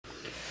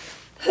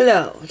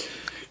Hello,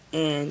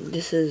 and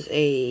this is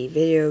a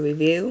video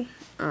review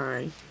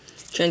on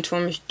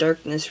Transformers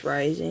Darkness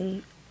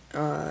Rising,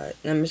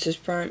 Nemesis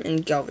Prime,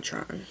 and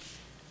Galvatron.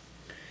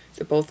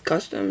 They're both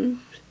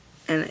custom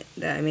and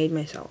that I made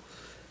myself.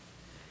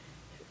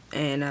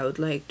 And I would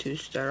like to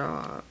start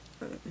off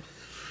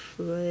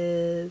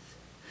with...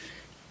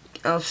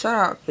 I'll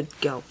start off with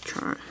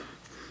Galvatron.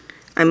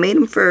 I made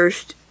him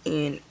first,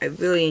 and I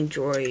really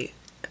enjoy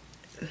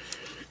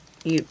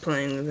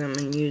playing with them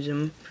and use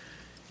them.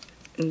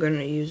 I'm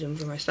gonna use them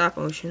for my stop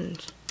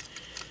motions.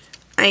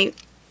 I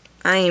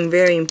am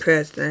very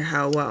impressed at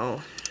how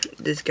well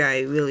this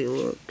guy really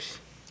looks.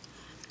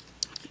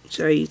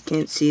 Sorry you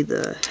can't see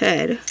the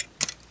head.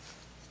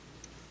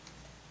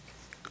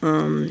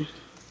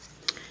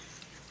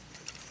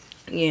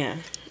 Yeah.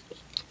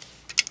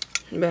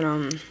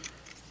 But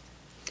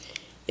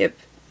yep.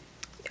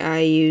 I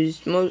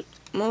used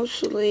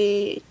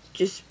mostly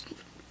just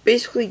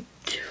basically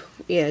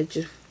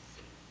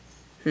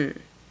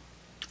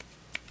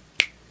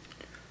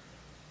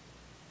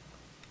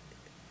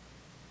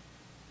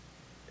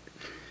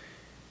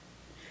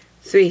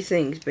three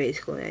things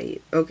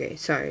basically.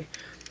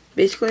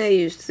 Basically I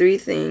used three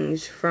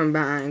things from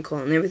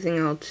Bionicle, and everything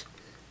else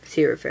is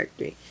Hero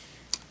Factory.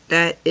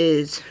 That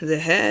is the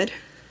head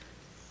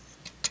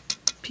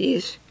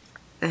piece,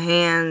 the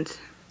hands,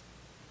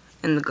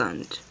 and the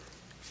guns.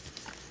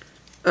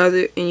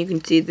 And you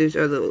can see there's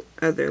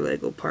other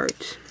Lego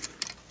parts.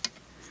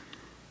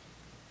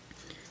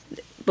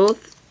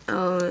 Both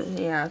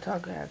I'll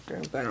talk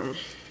after, but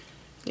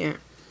yeah.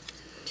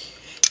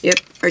 Yep,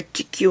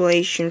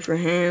 articulation for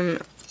him.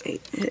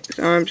 His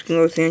arms can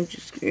go in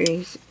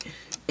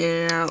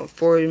and out,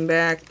 forward and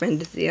back,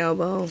 bend at the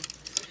elbow.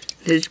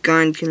 His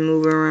gun can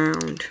move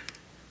around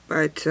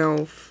by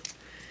itself.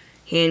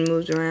 Hand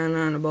moves around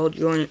on a ball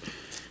joint.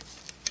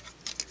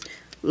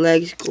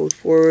 Legs go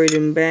forward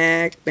and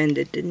back, bend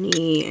at the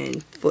knee,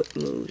 and foot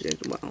moves as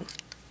well.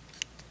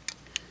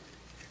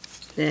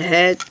 The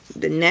head,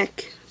 the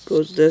neck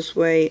goes this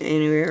way,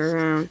 anywhere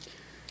around.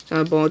 It's on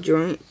a ball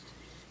joint.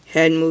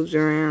 Head moves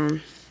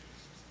around.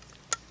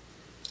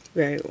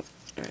 Very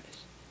nice.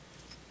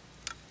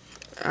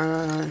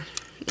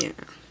 Yeah,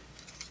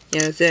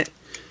 that's it.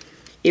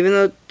 Even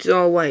though it's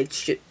all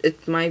white,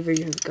 it's my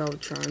version of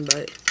Galvatron,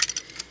 but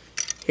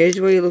here's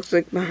what he looks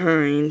like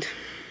behind.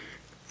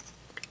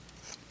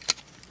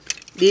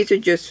 These are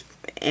just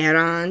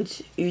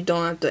add-ons. You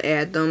don't have to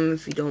add them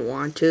if you don't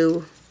want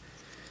to.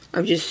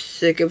 I'm just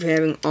sick of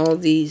having all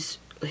these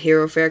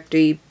Hero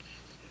Factory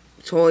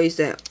toys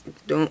that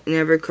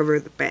never cover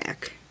the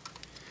back.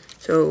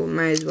 So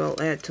might as well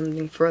add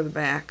something for the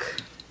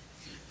back.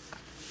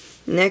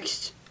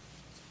 Next,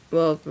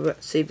 well,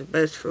 save the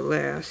best for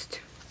last.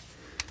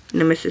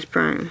 Nemesis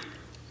Prime.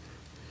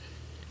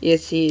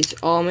 Yes, he's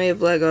all made of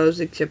Legos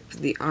except for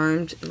the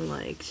arms and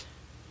legs.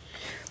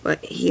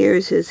 But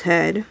here's his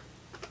head.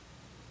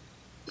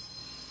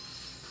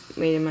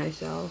 Made it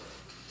myself.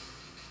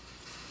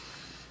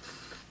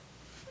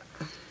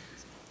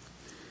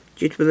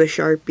 Just with a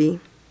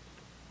Sharpie.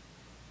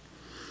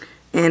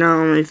 And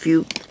if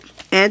you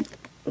add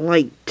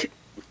light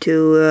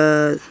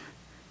to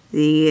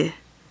the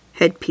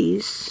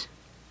headpiece,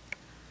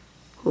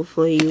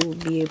 hopefully you will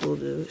be able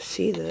to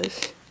see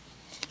this.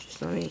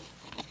 Just let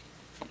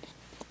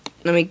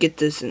me get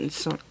this in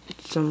some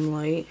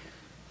light.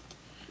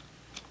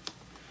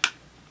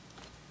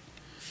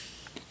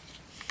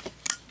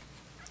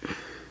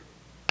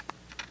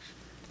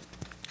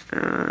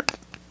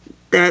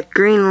 That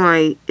green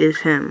light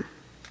is him.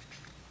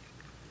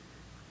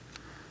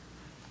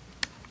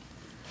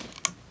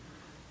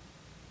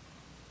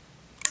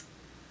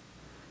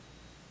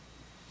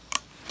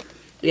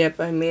 Yep,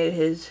 I made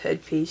his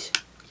headpiece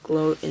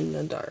glow in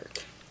the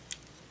dark.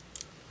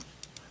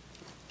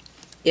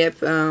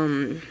 Yep,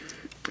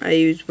 I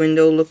used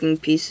window-looking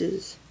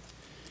pieces.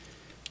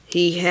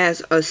 He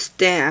has a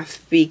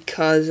staff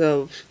because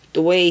of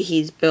the way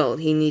he's built.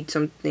 He needs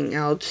something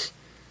else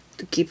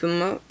to keep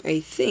him up. I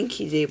think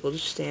he's able to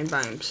stand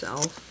by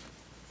himself.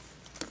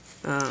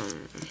 Yeah,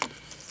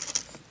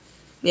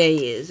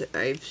 he is.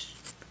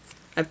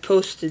 I've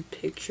posted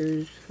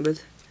pictures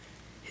with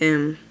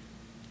him.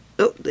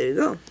 Oh, there you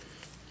go.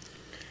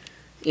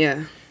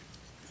 Yeah.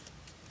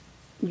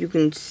 You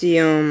can see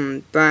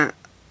but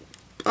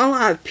a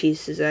lot of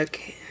pieces that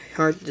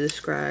hard to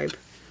describe.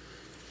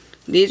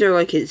 These are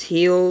like his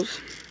heels.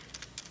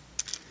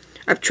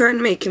 I've tried to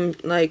make him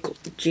like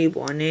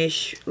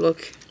G1-ish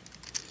look.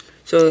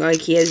 So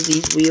like he has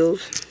these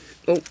wheels.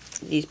 Oh,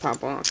 these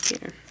pop off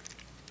here.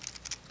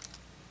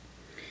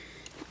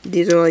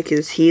 These are like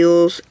his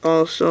heels.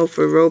 Also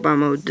for robot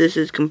mode, this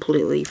is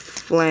completely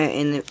flat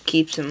and it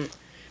keeps him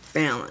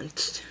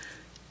balanced.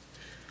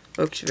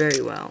 Looks very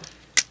well.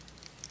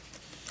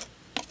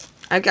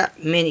 I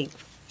got many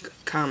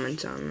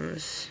comments on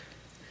this.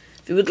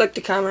 If you would like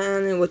to comment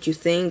on it, what you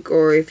think,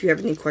 or if you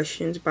have any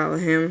questions about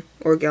him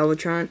or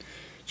Galvatron,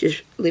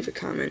 just leave a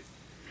comment.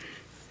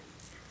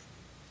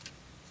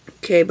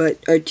 Okay, but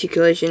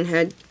articulation,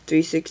 head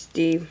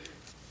 360,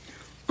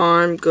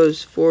 arm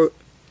goes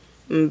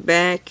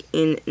back,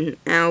 in and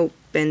out,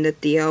 bend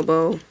at the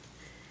elbow,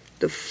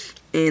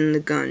 and the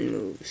gun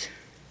moves.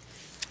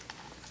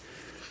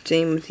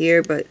 Same with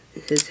here, but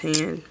his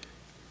hand.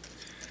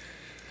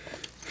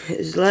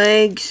 His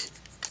legs,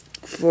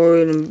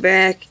 forward and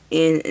back,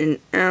 in and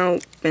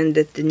out, bend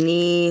at the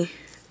knee,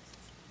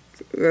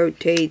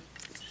 rotate,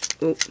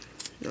 oh,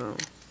 no,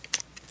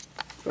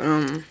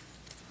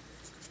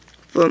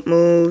 foot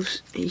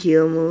moves,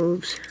 heel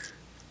moves,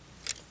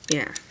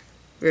 yeah,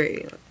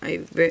 and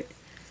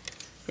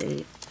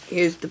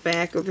here's the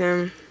back of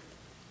him.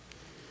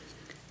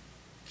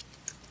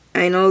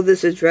 I know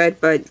this is red,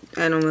 but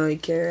I don't really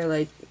care,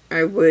 like,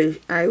 I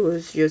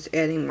was just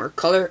adding more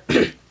color,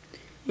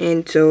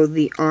 and so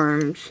the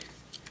arms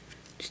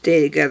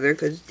stay together,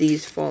 because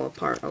these fall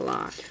apart a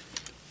lot.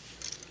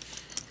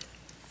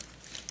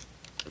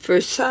 For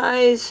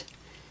size,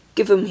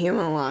 give him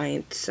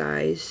Himalayan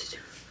sized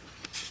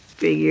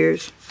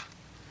figures.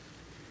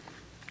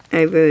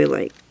 I really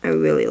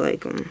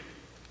like them.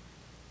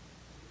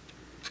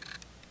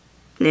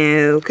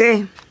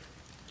 Okay.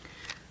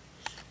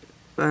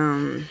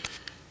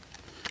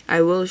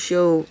 I will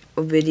show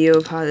a video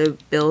of how to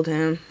build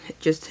him,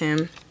 just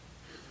him.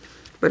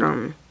 But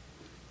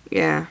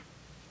yeah.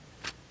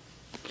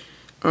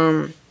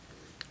 Comment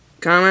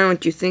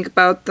what you think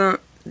about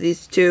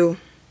these two,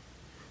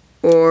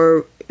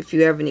 or if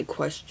you have any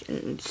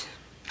questions.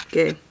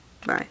 Okay,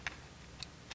 bye.